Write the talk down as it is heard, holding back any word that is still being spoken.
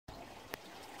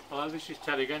Hello, this is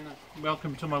Ted again.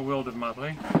 Welcome to my world of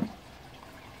modelling.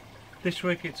 This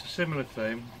week it's a similar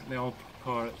theme, the old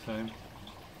pirate theme,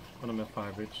 one of my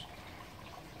favourites.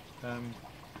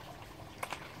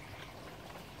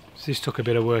 This took a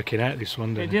bit of working out, this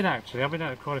one, didn't it? It did actually. I've been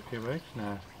out quite a few weeks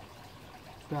now.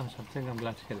 To be honest, I think I'm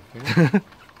glad to get it finished.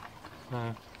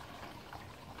 So,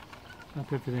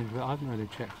 hope everything's I haven't really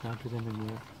checked now if there's anything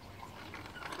work.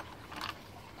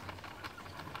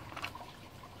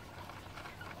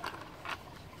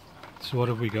 So what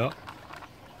have we got?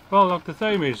 Well, look, the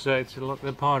theme is it's like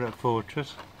the pirate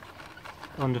fortress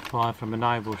under fire from a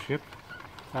naval ship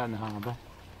out in the harbour,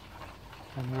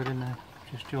 and we're in there,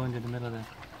 just joined in the middle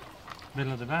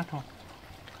of the battle.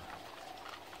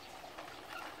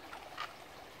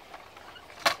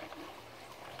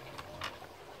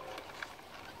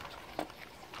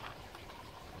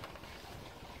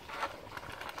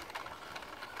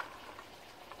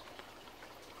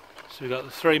 So we've got the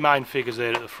three main figures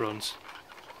there at the front.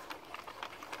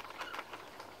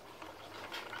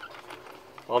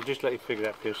 I'll just let you figure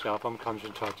that for yourself. I'm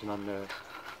concentrating on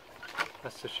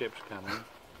that's the ship's cannon,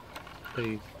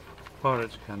 the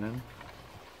pirate's cannon.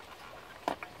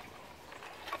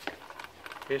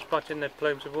 You're spotting the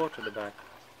plumes of water at the back.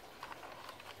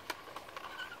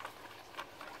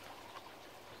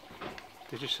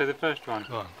 Did you see the first one?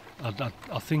 Oh,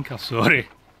 I think I saw it.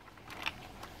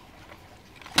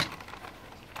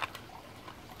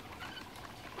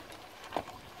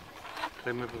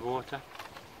 Plume of the water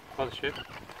by the ship.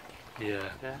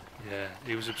 Yeah, Yeah. yeah.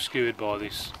 He was obscured by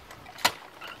this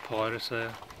pirate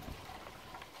there.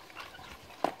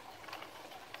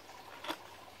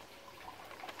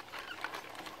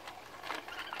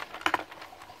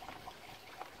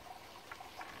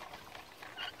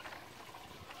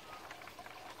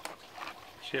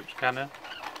 Ship's cannon.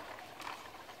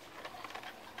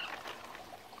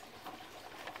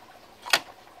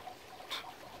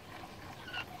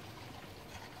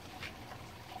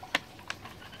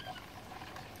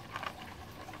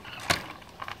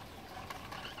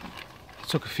 It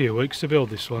took a few weeks to build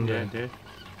this one, Yeah, didn't it did.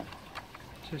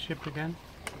 It's the ship again.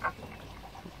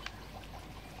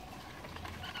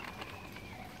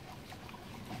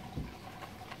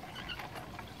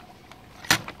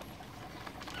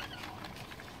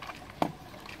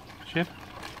 Ship?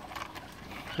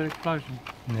 It's an explosion.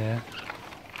 Yeah.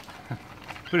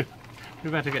 We're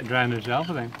about to get drowned as well,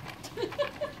 I think.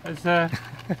 It's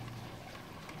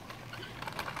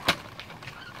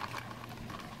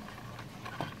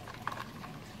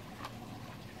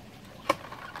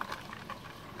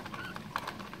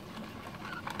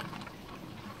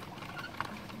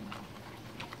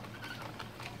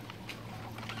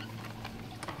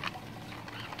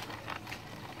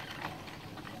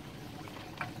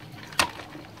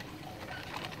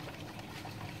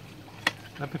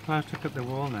I'll be close to cut the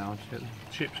wall now.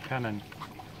 Ship's cannon.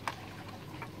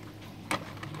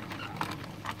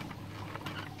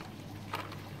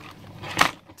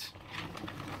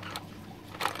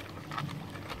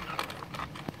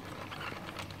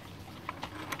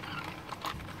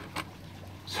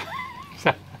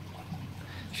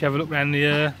 Shall we have a look round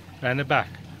the back?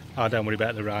 Oh, don't worry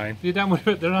about the rain. You don't worry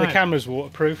about the rain. The camera's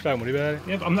waterproof, don't worry about it.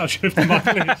 Yeah, but I'm not sure if the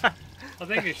model is. I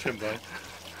think it should be.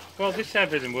 Well, this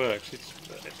everything works.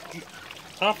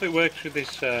 Half of it works with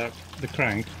this the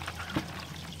crank,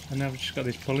 and now we've just got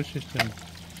this pulley system.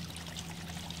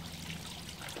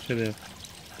 So the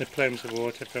plumes of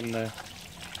water from the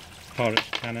pirate's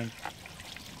cannon.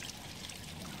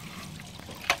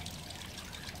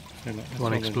 So look,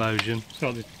 One explosion.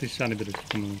 So this sounded a bit of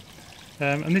fun.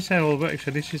 And this how it all works.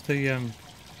 So this is the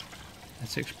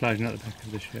that's the explosion at the back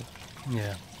of the ship.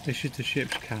 Yeah. This is the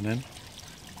ship's cannon.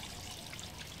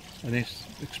 And this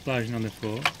explosion on the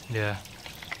floor. Yeah.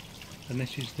 And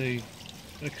this is the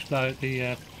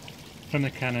from the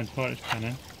cannon, pirate's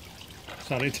cannon.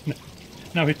 Sorry,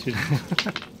 no it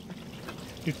isn't.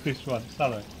 It's this one,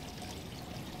 sorry.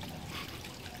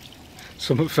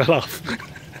 Something fell off.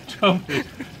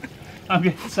 I'm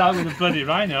getting started with the bloody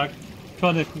rain now. I'm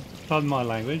trying to find my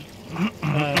language.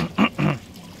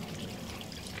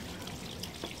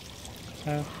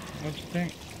 So, what do you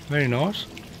think? Very nice.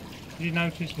 Did you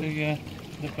notice the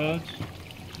birds?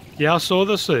 Yeah, I saw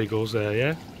the seagulls there,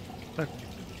 yeah.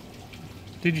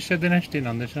 Did you set the nest in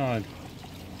on the side?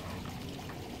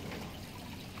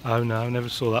 Oh no, I never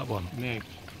saw that one. The eggs.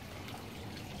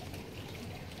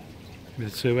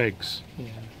 With the two eggs. Yeah.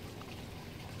 Do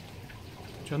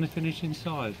you want to finish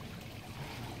inside?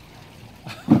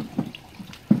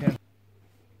 Yeah.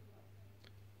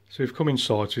 So we've come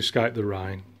inside to escape the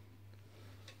rain.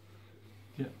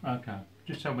 Yeah, okay.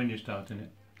 Just tell when you're starting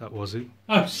it. That was it.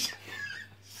 Oh,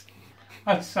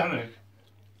 That's sorry.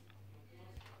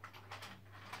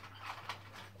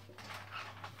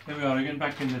 Here we are again,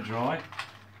 back in the dry.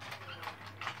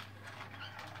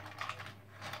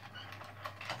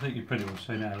 I think you pretty well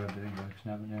seen how everything works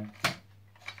now, haven't you?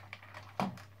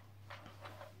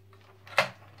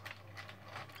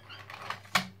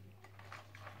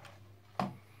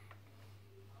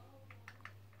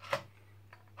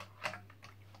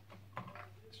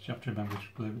 Just have to remember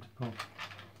which glue to pull.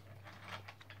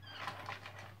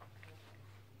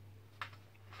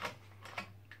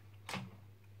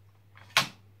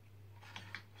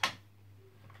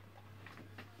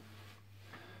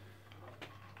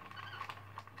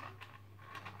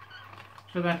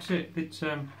 So that's it. It's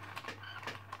a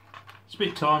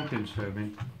bit time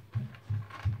consuming.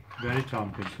 Very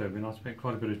time consuming. I spent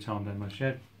quite a bit of time down my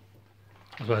shed.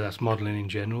 I suppose that's modelling in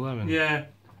general, I mean. Yeah.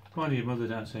 Mind your mother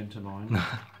don't seem to mind.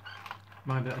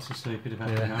 Maybe that's the secret of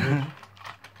happy marriage.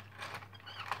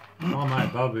 My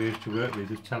mate Bob, who used to work with,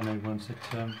 just told me once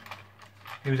that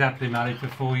he was happily married for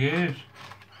 4 years.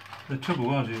 The trouble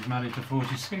was he was married for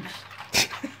 46.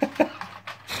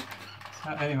 So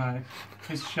anyway,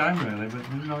 it's a shame really, but it's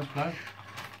a nice place.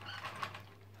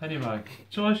 Anyway,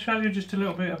 so I'll show you just a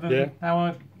little bit of how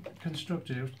I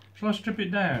constructed it. Shall I strip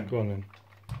it down? Go on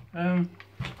then.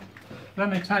 That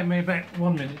may take me about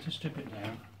 1 minute to strip it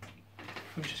down.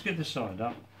 We'll just get the side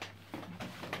up.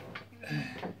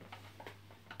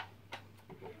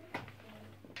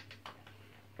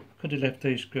 Could have left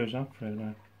these screws up through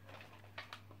there.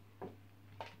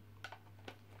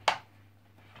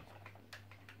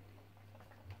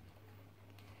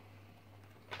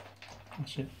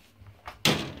 That's it.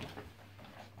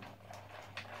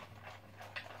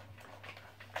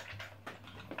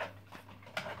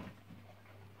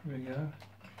 There we go.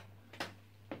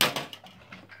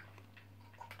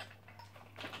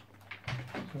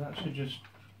 So that should just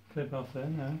clip off there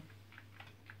now.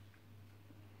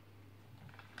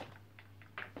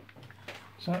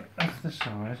 So that's the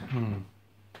side.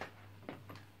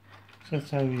 So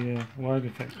that's how the wave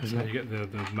effect is. So you get the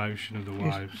motion of the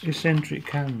waves. Eccentric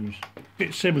cams. A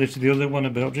bit similar to the other one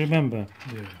about, do you remember?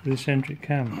 Yeah. The eccentric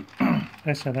cam.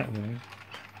 That's how that works.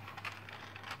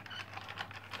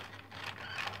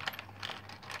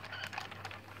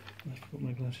 Let's put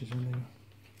my glasses on there.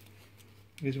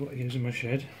 Here's what I use in my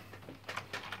shed.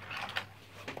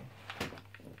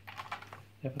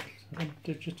 Yeah, but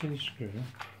just do the screw.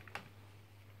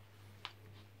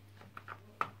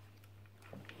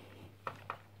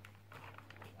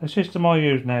 The system I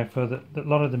use now for the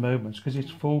lot of the movements, because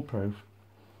it's foolproof,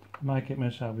 I make it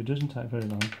myself, it doesn't take very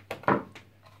long.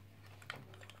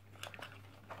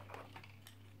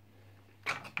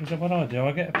 So what I do,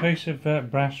 I get a piece of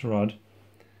brass rod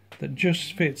that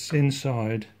just fits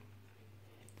inside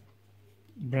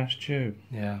brass tube,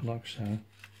 like so.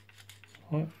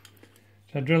 Right.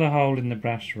 So I drill a hole in the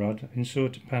brass rod,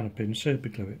 insert a panel pin, super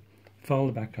glue it, fold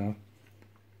the back off,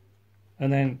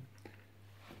 and then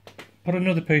put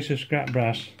another piece of scrap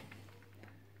brass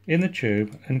in the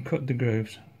tube and cut the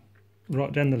grooves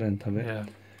right down the length of it,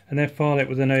 and then file it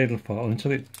with a needle file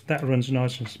until that runs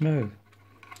nice and smooth.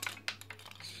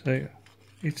 So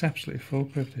it's absolutely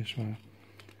foolproof this way.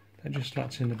 That just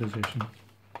slots in the position,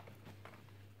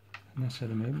 and that's how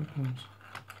the movement comes.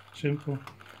 Simple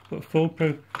but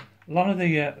foolproof. A lot of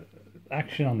the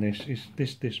action on this is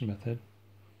this method.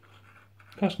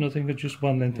 Costs nothing but just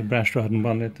one length of brass rod and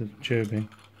one length of tubing.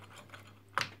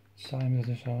 Same as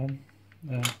the side.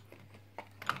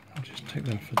 I'll just take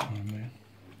that off for time there.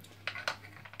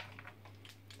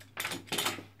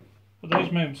 But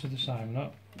these movements are the same,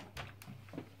 look.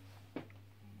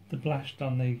 The blast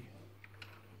on the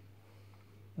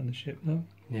ship, look.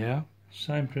 Yeah.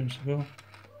 Same principle.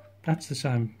 That's the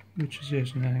same, which is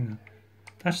using the hanger.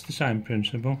 That's the same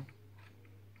principle.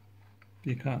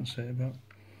 You can't see it, but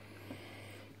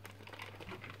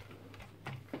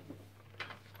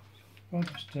I'll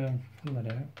just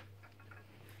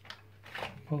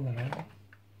pull that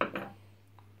out,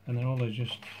 and then all those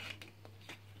just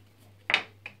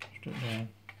strip down.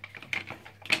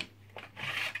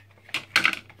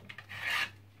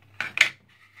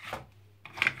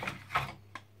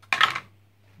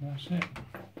 That's it.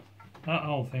 That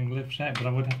whole thing lifts out, but I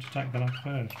would have to take that off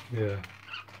first. Yeah.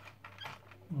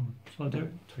 Oh, shall I do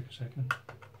it? Take a second.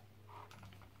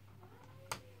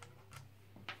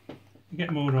 You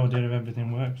get more idea of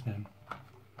everything works then.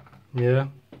 Yeah.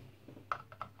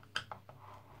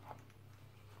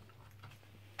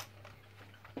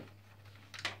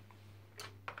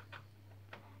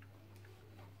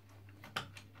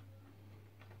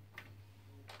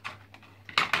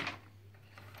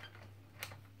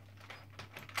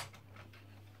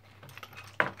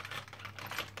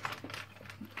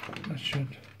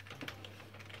 should.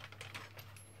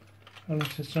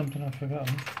 Unless it's something I've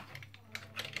forgotten.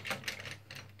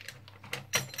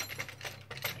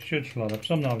 It should slide up.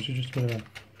 Sometimes you just got a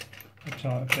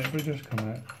tight fit, but it does come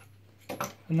out.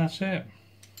 And that's it.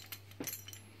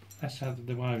 That's how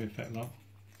the wave effect look.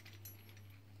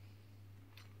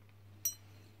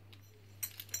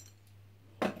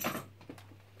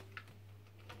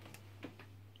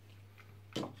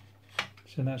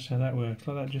 So that's how that works.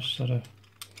 Like that just sort of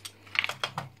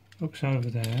hooks over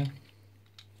there.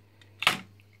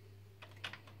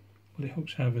 Well, it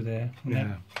hooks over there.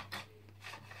 Yeah.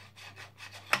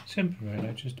 Simple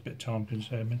really, just a bit time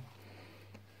consuming.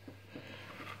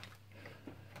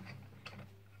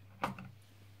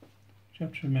 You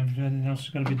have to remember if anything else is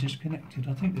going to be disconnected.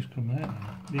 I think this comes out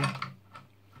now. Yeah.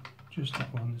 Just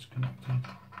that one that's connected.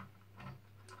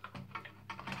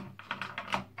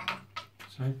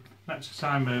 So that's the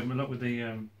same movement, look, with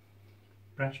the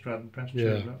brass strap and brass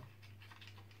tube, look.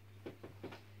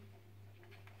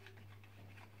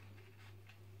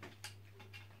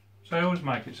 So I always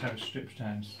make it so it strips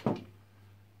down. So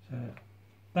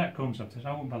that comes off this.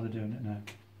 I won't bother doing it now.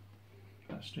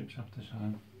 That strips off the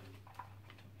side.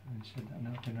 And said that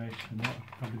now can raise from that.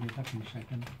 I'll probably do that in a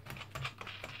second.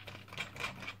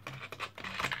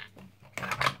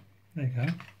 There you go.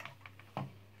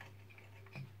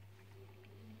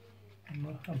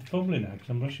 I'm fumbling now because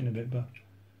I'm rushing a bit, but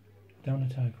I don't want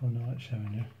to take all night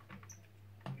showing you.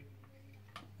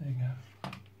 There you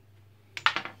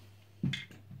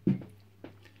go.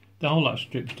 The whole lot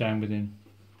strips down within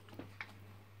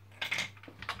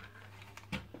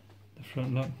the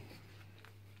front lock.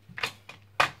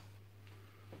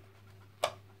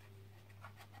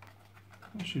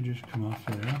 That should just come off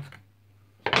there.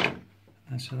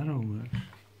 That's how that all works.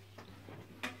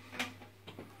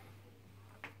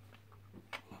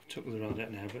 I've took the rod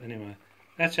out now, but anyway,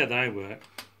 that's how they work.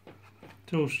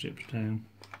 It all strips down.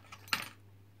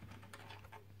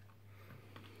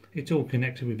 It's all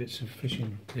connected with bits of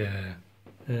fishing. Yeah.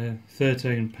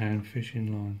 13-pound fishing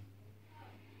line.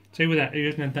 See, with that, it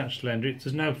isn't that slender.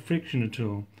 There's no friction at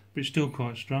all, but it's still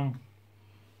quite strong.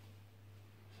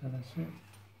 So that's it.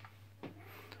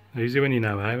 Easy when you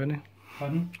know how, isn't it?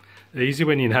 Pardon? Easy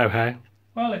when you know how.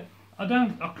 Well,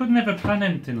 I could never plan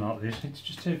anything like this. It's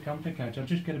just too complicated. I'll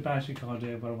just get a basic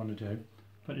idea of what I want to do,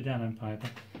 put it down on paper,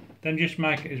 then just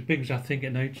make it as big as I think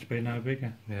it needs to be, no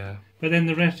bigger. Yeah. But then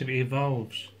the rest of it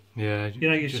evolves. Yeah. You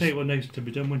know, you see what needs to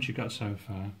be done once you got so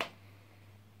far.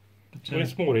 But, well,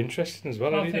 it's more interesting as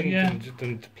well, I isn't think, it?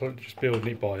 Than just building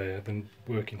it by ear than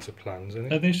working to plans,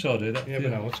 isn't it? this I do. That, you never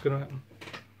know what's going to happen.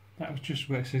 That just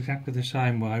works exactly the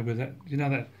same way with it. You know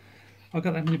that I've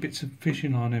got that many bits of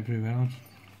fishing line everywhere.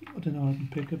 I don't know, I can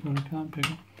pick up and I can't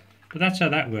pick up. But that's how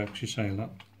that works, you say a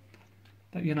lot.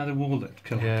 That, you know, the wall that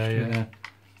collapsed, yeah.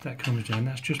 That comes down,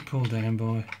 that's just pulled down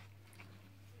by.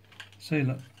 See,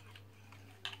 look.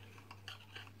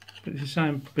 But it's the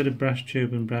same bit of brass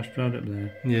tube and brass rod up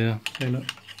there. Yeah. See, look.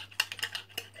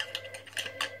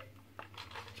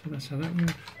 So that's how that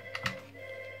works.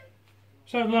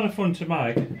 So a lot of fun to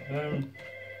make.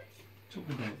 Took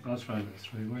me about, that's for over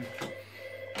 3 weeks.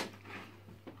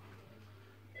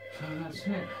 So that's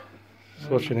it. So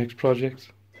what's your next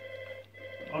project?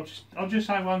 I'll just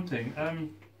say one thing.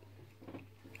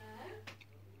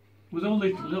 With all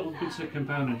these little bits of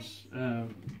components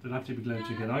that have to be glued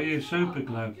together, I use super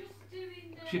glue.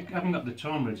 I haven't got the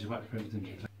time really to wait for everything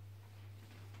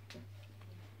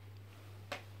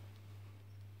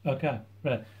to. Okay,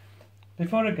 right.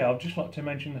 Before I go, I'd just like to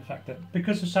mention the fact that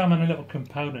because so many little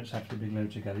components have to be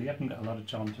glued together, you haven't got a lot of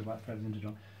time to wait for everything to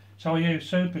dry. So I use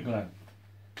super glue.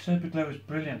 Super glue is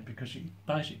brilliant because you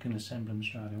basically can assemble them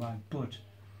straight away. But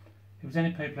if there's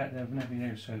any people out there who've never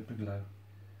used super glue,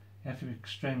 you have to be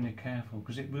extremely careful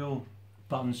because it will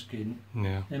bond skin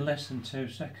in less than 2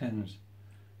 seconds.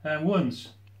 And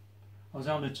once I was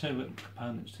holding 2 little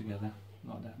components together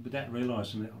like that without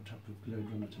realising that on top of glue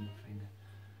run onto my finger.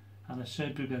 And I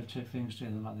super glued 2 things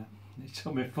together like that. It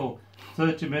took me for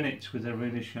 30 minutes with a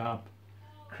really sharp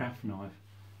craft knife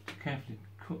to carefully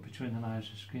cut between the layers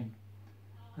of skin.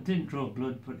 I didn't draw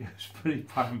blood, but it was pretty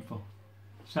painful.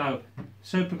 So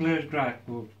super glue is great,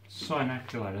 or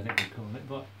cyanacrylate I think they call it,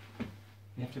 but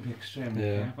you have to be extremely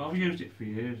careful. I've used it for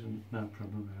years and no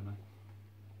problem really.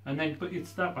 And then, but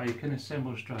it's that way you can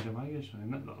assemble straight away, you see.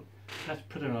 Let's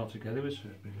put it all together with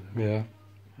super glue. Yeah.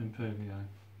 And PVA.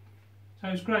 So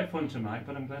it's great fun to make,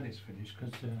 but I'm glad it's finished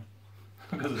because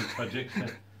of the project.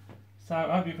 So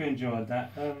I hope you've enjoyed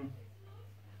that.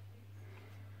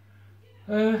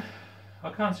 I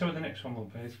can't say what the next one will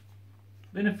be. It's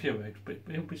in a few weeks, but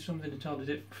it'll be something entirely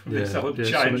different. So it'll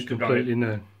change completely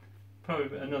new.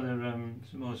 probably another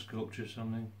some more sculpture or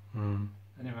something. Mm.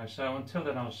 Anyway, so until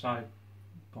then I'll say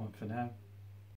bye for now.